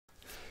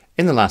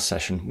In the last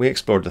session, we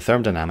explored the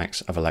thermodynamics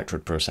of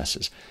electrode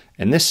processes.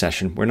 In this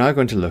session, we're now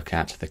going to look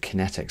at the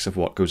kinetics of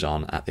what goes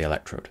on at the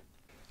electrode.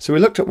 So we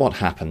looked at what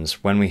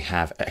happens when we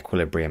have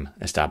equilibrium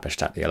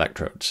established at the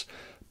electrodes.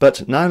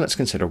 But now let's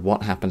consider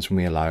what happens when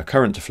we allow a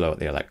current to flow at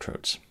the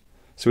electrodes.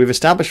 So we've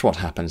established what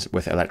happens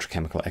with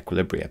electrochemical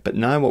equilibria, but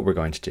now what we're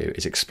going to do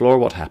is explore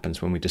what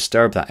happens when we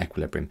disturb that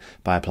equilibrium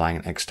by applying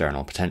an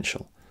external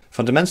potential.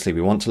 Fundamentally,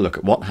 we want to look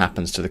at what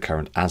happens to the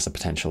current as the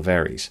potential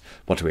varies.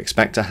 What do we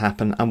expect to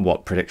happen and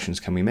what predictions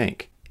can we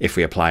make? If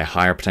we apply a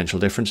higher potential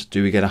difference,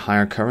 do we get a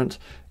higher current?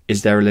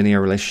 Is there a linear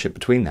relationship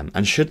between them?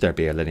 And should there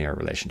be a linear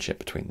relationship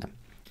between them?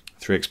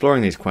 Through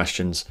exploring these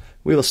questions,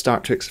 we will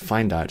start to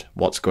find out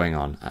what's going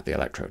on at the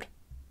electrode.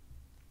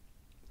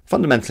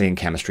 Fundamentally in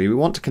chemistry, we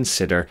want to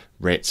consider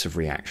rates of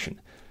reaction.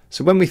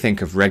 So when we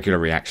think of regular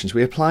reactions,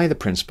 we apply the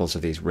principles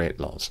of these rate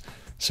laws.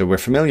 So we're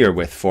familiar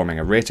with forming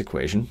a rate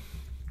equation,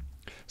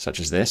 such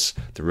as this: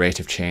 the rate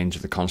of change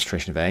of the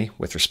concentration of A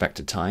with respect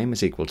to time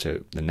is equal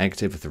to the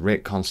negative of the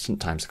rate constant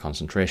times the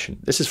concentration.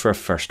 This is for a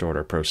first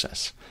order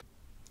process.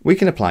 We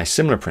can apply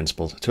similar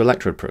principles to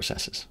electrode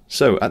processes.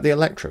 So at the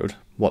electrode,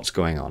 what's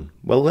going on?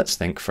 Well, let's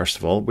think first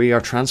of all, we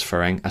are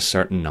transferring a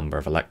certain number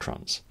of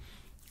electrons.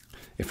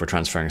 If we're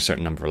transferring a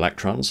certain number of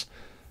electrons,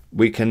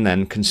 we can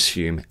then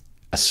consume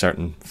a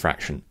certain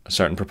fraction, a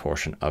certain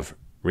proportion of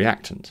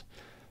reactant.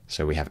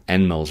 So we have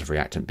n moles of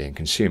reactant being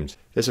consumed.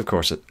 This, of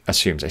course,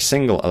 assumes a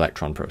single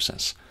electron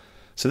process.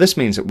 So this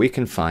means that we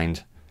can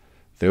find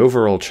the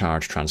overall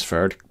charge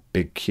transferred,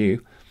 big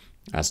Q,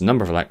 as the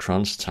number of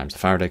electrons times the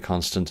Faraday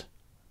constant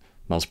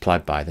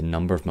multiplied by the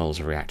number of moles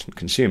of reactant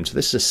consumed. So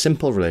this is a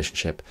simple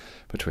relationship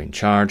between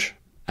charge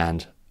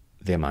and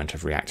the amount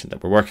of reactant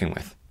that we're working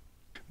with.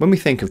 When we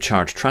think of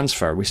charge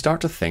transfer, we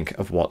start to think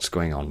of what's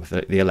going on with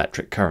the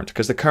electric current,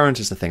 because the current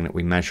is the thing that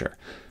we measure.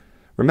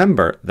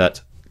 Remember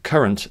that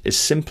current is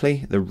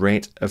simply the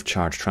rate of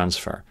charge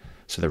transfer.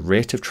 So the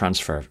rate of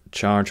transfer of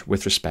charge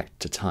with respect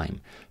to time.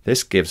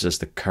 This gives us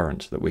the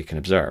current that we can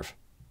observe.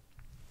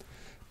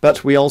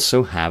 But we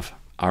also have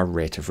our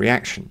rate of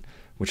reaction,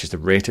 which is the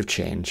rate of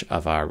change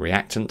of our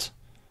reactant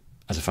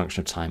as a function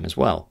of time as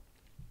well.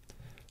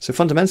 So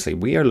fundamentally,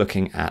 we are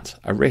looking at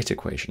a rate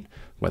equation,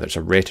 whether it's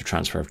a rate of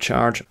transfer of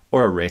charge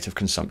or a rate of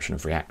consumption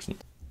of reactant.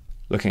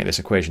 Looking at this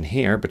equation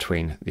here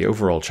between the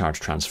overall charge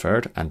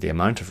transferred and the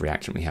amount of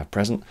reactant we have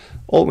present,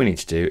 all we need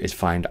to do is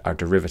find our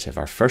derivative,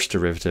 our first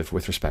derivative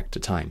with respect to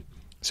time.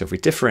 So if we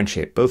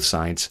differentiate both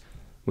sides,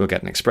 we'll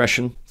get an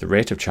expression: the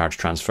rate of charge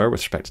transfer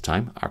with respect to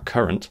time, our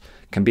current,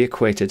 can be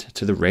equated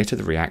to the rate of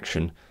the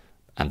reaction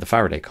and the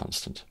Faraday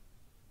constant.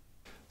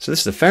 So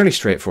this is a fairly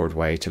straightforward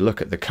way to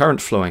look at the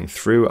current flowing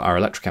through our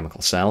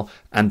electrochemical cell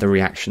and the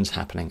reactions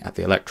happening at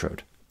the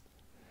electrode.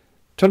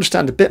 To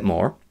understand a bit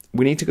more,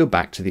 we need to go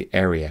back to the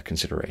area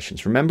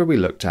considerations. Remember, we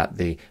looked at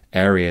the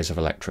areas of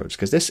electrodes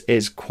because this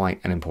is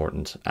quite an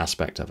important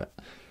aspect of it.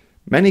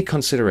 Many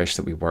considerations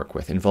that we work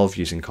with involve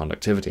using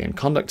conductivity, and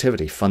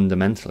conductivity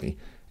fundamentally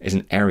is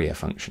an area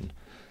function.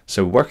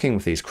 So working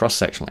with these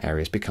cross-sectional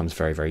areas becomes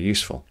very, very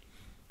useful.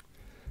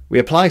 We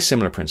apply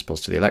similar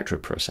principles to the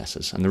electrode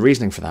processes, and the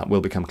reasoning for that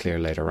will become clear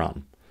later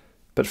on.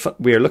 But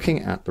we are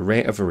looking at the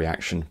rate of a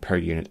reaction per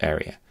unit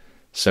area.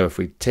 So if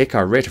we take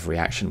our rate of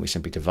reaction, we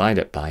simply divide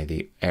it by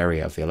the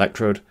area of the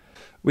electrode,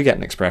 we get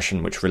an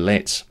expression which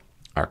relates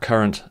our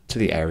current to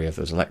the area of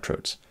those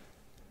electrodes.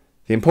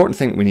 The important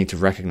thing we need to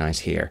recognize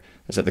here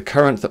is that the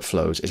current that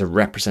flows is a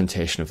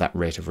representation of that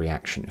rate of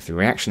reaction. If the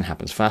reaction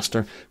happens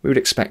faster, we would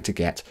expect to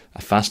get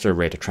a faster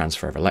rate of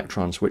transfer of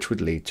electrons, which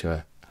would lead to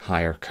a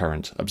higher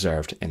current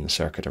observed in the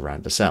circuit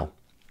around the cell.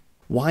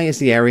 Why is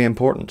the area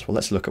important? Well,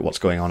 let's look at what's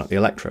going on at the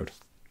electrode.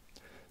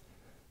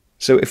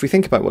 So if we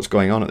think about what's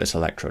going on at this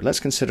electrode, let's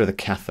consider the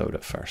cathode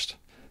at first.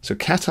 So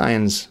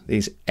cations,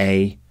 these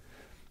A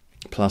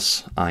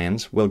plus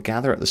ions, will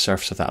gather at the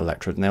surface of that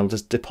electrode and they'll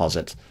just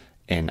deposit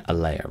in a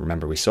layer.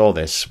 Remember, we saw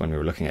this when we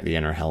were looking at the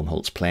inner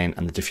Helmholtz plane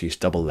and the diffuse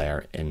double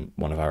layer in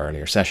one of our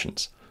earlier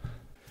sessions.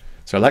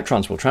 So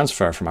electrons will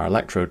transfer from our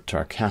electrode to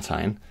our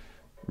cation,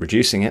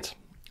 reducing it,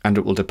 and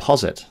it will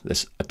deposit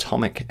this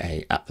atomic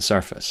A at the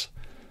surface.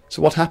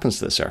 So what happens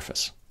to the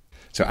surface?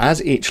 So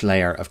as each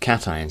layer of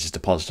cations is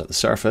deposited at the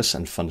surface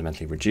and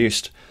fundamentally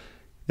reduced,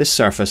 this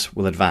surface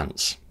will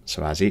advance.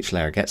 So as each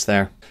layer gets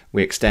there,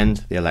 we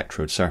extend the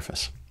electrode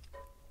surface.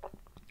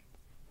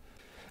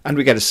 And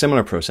we get a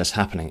similar process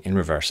happening in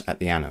reverse at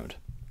the anode.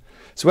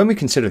 So when we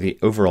consider the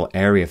overall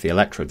area of the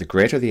electrode, the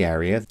greater the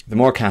area, the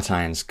more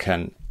cations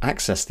can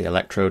access the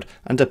electrode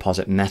and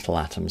deposit metal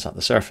atoms at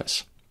the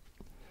surface.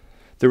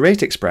 The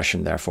rate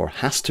expression, therefore,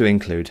 has to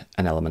include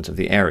an element of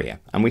the area,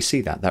 and we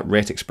see that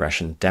rate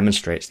expression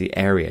demonstrates the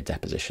area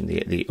deposition,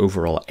 the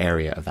overall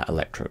area of that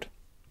electrode.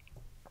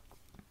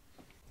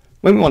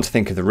 When we want to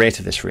think of the rate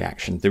of this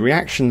reaction, the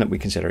reaction that we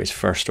consider is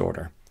first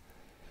order.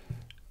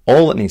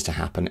 All that needs to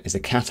happen is the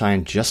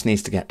cation just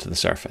needs to get to the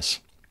surface.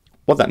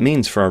 What that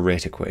means for our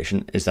rate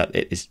equation is that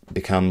it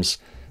becomes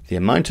the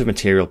amount of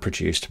material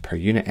produced per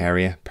unit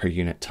area per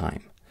unit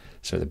time.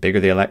 So the bigger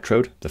the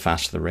electrode, the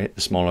faster the rate,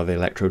 the smaller the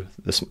electrode,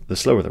 the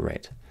slower the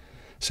rate.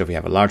 So if we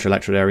have a larger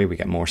electrode area, we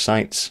get more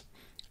sites,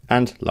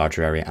 and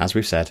larger area, as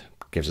we've said,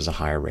 gives us a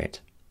higher rate.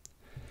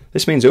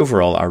 This means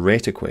overall our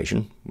rate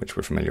equation, which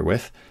we're familiar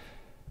with,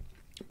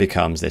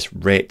 becomes this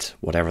rate,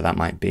 whatever that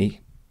might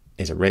be,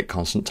 is a rate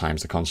constant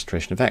times the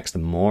concentration of X. The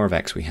more of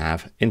X we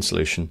have in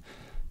solution,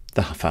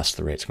 the faster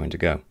the rate's going to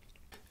go.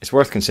 It's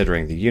worth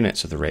considering the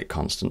units of the rate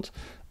constant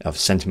of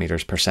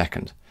centimetres per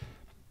second.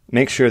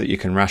 Make sure that you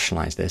can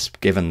rationalise this,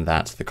 given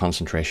that the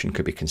concentration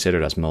could be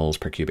considered as moles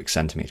per cubic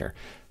centimetre,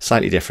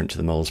 slightly different to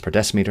the moles per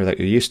decimetre that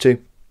you're used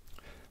to,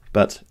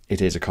 but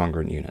it is a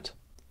congruent unit.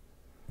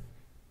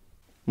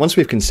 Once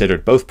we've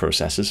considered both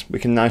processes, we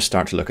can now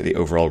start to look at the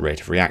overall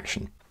rate of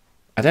reaction.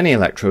 At any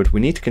electrode,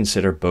 we need to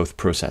consider both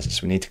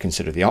processes. We need to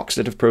consider the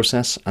oxidative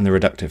process and the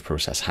reductive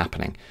process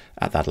happening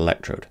at that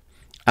electrode.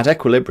 At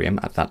equilibrium,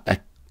 at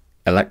that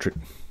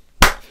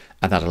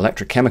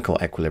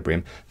electrochemical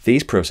equilibrium,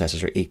 these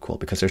processes are equal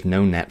because there's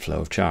no net flow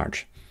of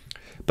charge.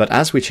 But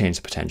as we change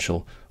the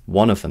potential,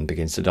 one of them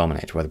begins to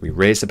dominate, whether we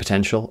raise the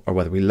potential or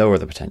whether we lower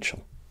the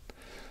potential.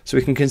 So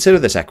we can consider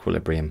this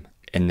equilibrium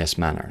in this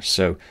manner.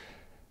 So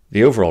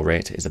the overall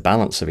rate is the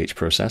balance of each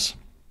process.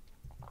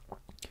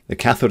 The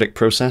cathodic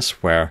process,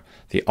 where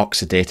the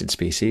oxidated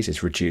species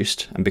is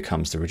reduced and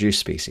becomes the reduced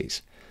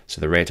species.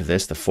 So the rate of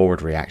this, the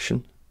forward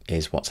reaction,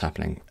 is what's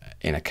happening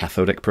in a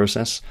cathodic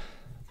process,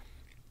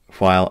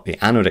 while the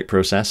anodic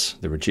process,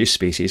 the reduced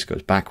species,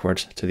 goes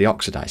backwards to the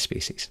oxidized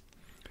species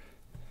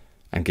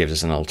and gives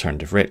us an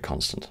alternative rate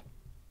constant.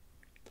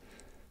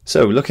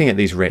 So looking at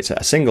these rates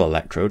at a single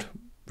electrode,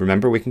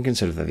 remember we can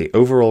consider that the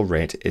overall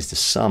rate is the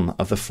sum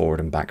of the forward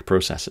and back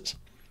processes.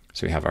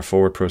 So we have our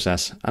forward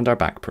process and our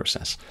back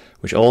process,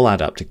 which all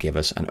add up to give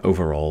us an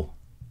overall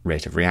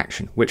rate of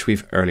reaction, which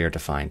we've earlier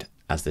defined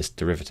as this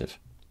derivative.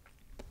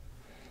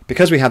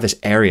 Because we have this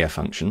area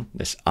function,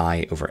 this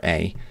I over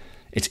A,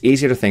 it's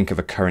easier to think of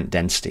a current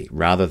density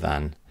rather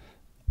than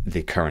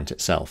the current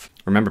itself.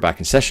 Remember back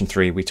in session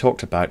 3, we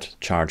talked about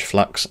charge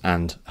flux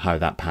and how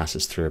that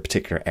passes through a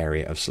particular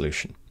area of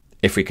solution.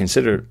 If we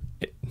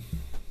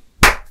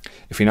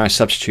now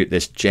substitute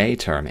this J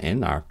term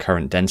in, our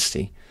current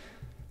density,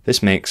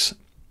 this makes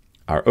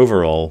our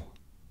overall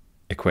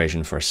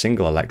equation for a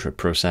single electrode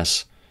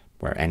process,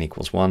 where n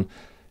equals 1,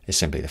 is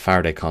simply the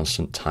Faraday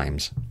constant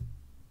times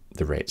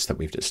the rates that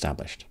we've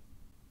established.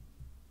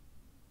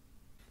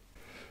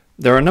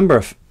 There are a number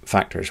of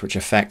factors which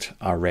affect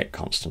our rate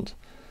constant.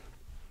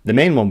 The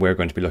main one we're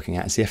going to be looking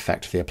at is the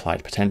effect of the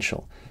applied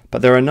potential,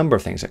 but there are a number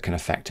of things that can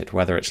affect it,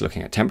 whether it's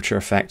looking at temperature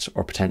effects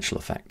or potential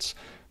effects.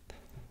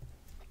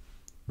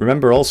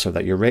 Remember also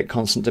that your rate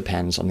constant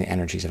depends on the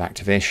energies of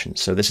activation,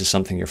 so this is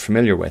something you're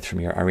familiar with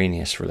from your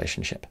Arrhenius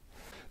relationship.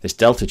 This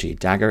delta G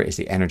dagger is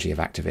the energy of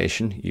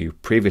activation. You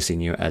previously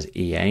knew it as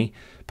EA,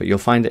 but you'll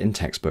find it in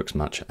textbooks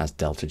much as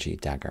delta G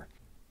dagger.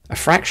 A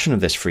fraction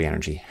of this free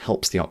energy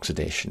helps the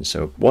oxidation,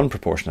 so one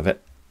proportion of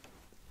it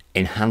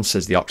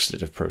enhances the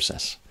oxidative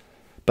process,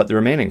 but the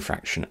remaining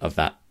fraction of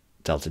that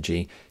delta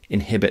G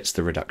inhibits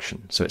the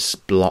reduction, so it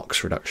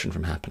blocks reduction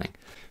from happening.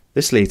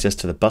 This leads us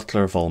to the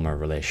Butler-Volmer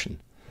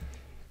relation,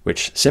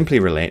 which simply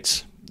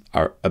relates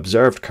our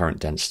observed current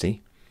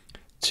density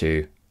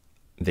to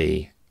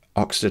the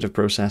oxidative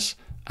process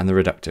and the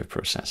reductive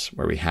process,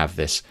 where we have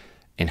this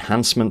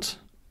enhancement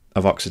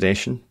of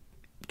oxidation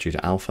due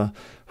to alpha,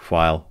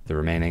 while the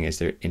remaining is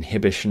the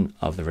inhibition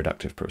of the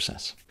reductive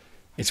process.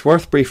 It's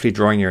worth briefly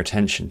drawing your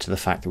attention to the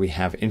fact that we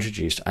have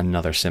introduced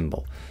another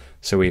symbol.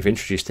 So we've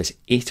introduced this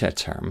eta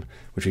term,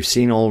 which we've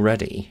seen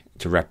already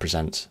to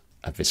represent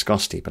a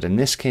viscosity, but in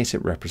this case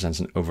it represents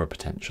an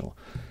overpotential.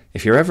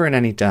 If you're ever in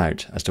any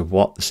doubt as to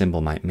what the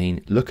symbol might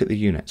mean, look at the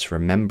units.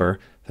 Remember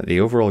that the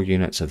overall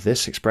units of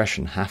this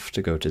expression have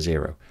to go to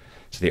 0.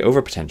 So the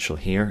overpotential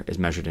here is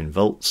measured in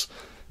volts,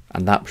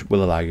 and that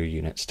will allow your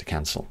units to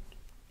cancel.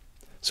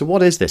 So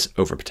what is this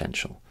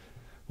overpotential?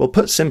 Well,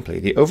 put simply,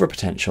 the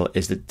overpotential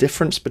is the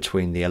difference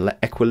between the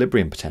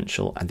equilibrium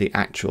potential and the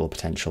actual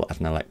potential at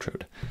an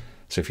electrode.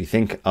 So if you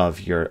think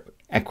of your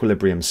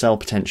equilibrium cell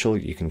potential,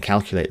 you can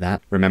calculate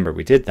that. Remember,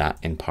 we did that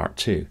in part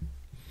 2.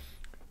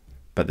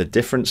 But the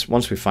difference,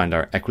 once we find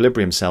our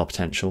equilibrium cell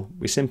potential,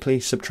 we simply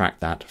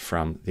subtract that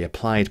from the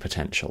applied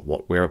potential,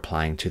 what we're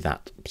applying to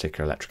that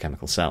particular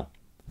electrochemical cell.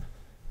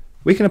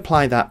 We can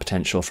apply that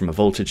potential from a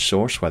voltage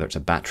source, whether it's a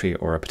battery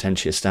or a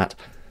potentiostat,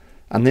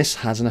 and this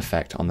has an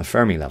effect on the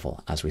Fermi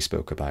level, as we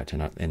spoke about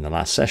in the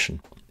last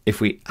session.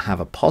 If we have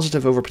a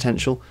positive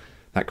overpotential,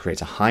 that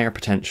creates a higher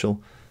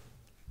potential,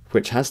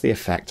 which has the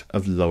effect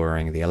of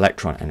lowering the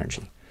electron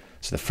energy.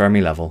 So the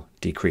Fermi level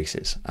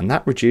decreases, and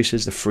that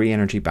reduces the free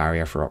energy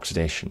barrier for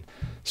oxidation.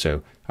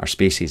 So our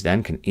species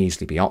then can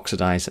easily be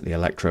oxidized at the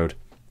electrode,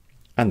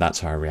 and that's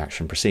how our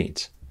reaction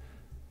proceeds.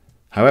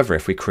 However,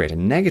 if we create a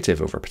negative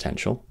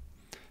overpotential,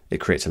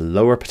 it creates a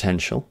lower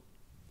potential,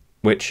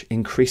 which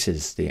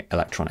increases the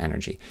electron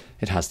energy.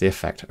 It has the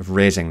effect of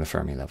raising the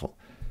Fermi level.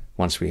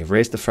 Once we have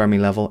raised the Fermi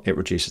level, it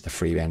reduces the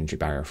free energy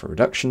barrier for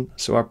reduction,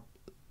 so our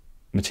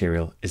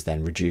material is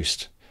then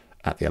reduced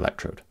at the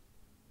electrode.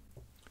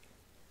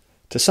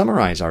 To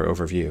summarize our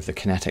overview of the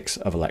kinetics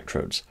of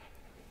electrodes,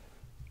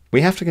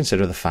 We have to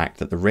consider the fact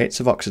that the rates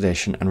of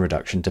oxidation and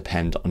reduction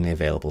depend on the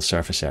available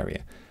surface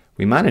area.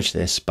 We manage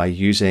this by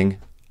using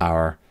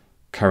our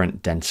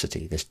current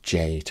density, this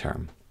J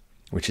term,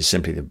 which is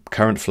simply the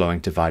current flowing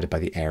divided by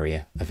the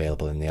area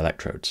available in the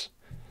electrodes.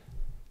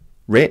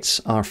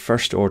 Rates are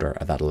first order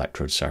at that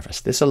electrode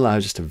surface. This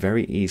allows us to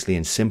very easily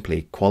and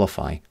simply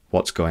qualify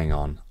what's going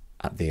on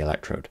at the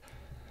electrode.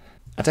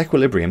 At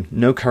equilibrium,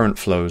 no current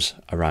flows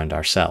around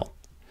our cell.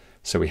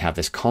 So we have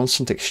this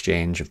constant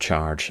exchange of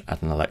charge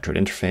at an electrode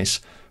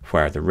interface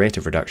where the rate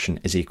of reduction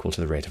is equal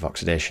to the rate of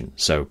oxidation.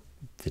 So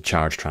the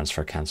charge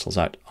transfer cancels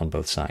out on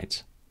both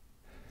sides.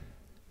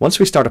 Once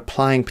we start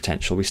applying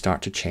potential, we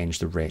start to change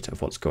the rate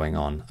of what's going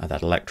on at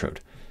that electrode.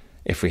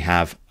 If we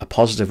have a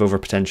positive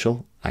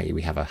overpotential, i.e.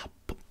 we have a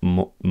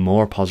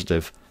more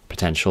positive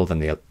potential than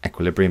the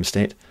equilibrium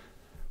state,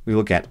 we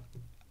will get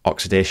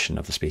oxidation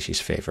of the species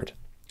favoured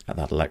at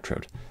that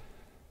electrode.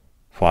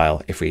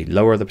 While if we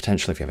lower the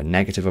potential, if you have a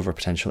negative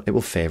overpotential, it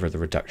will favour the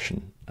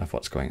reduction of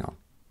what's going on.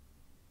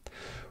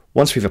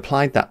 Once we've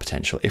applied that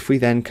potential, if we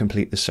then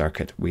complete the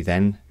circuit, we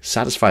then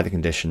satisfy the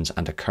conditions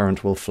and a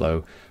current will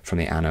flow from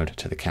the anode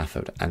to the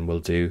cathode and will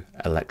do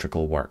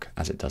electrical work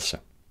as it does so.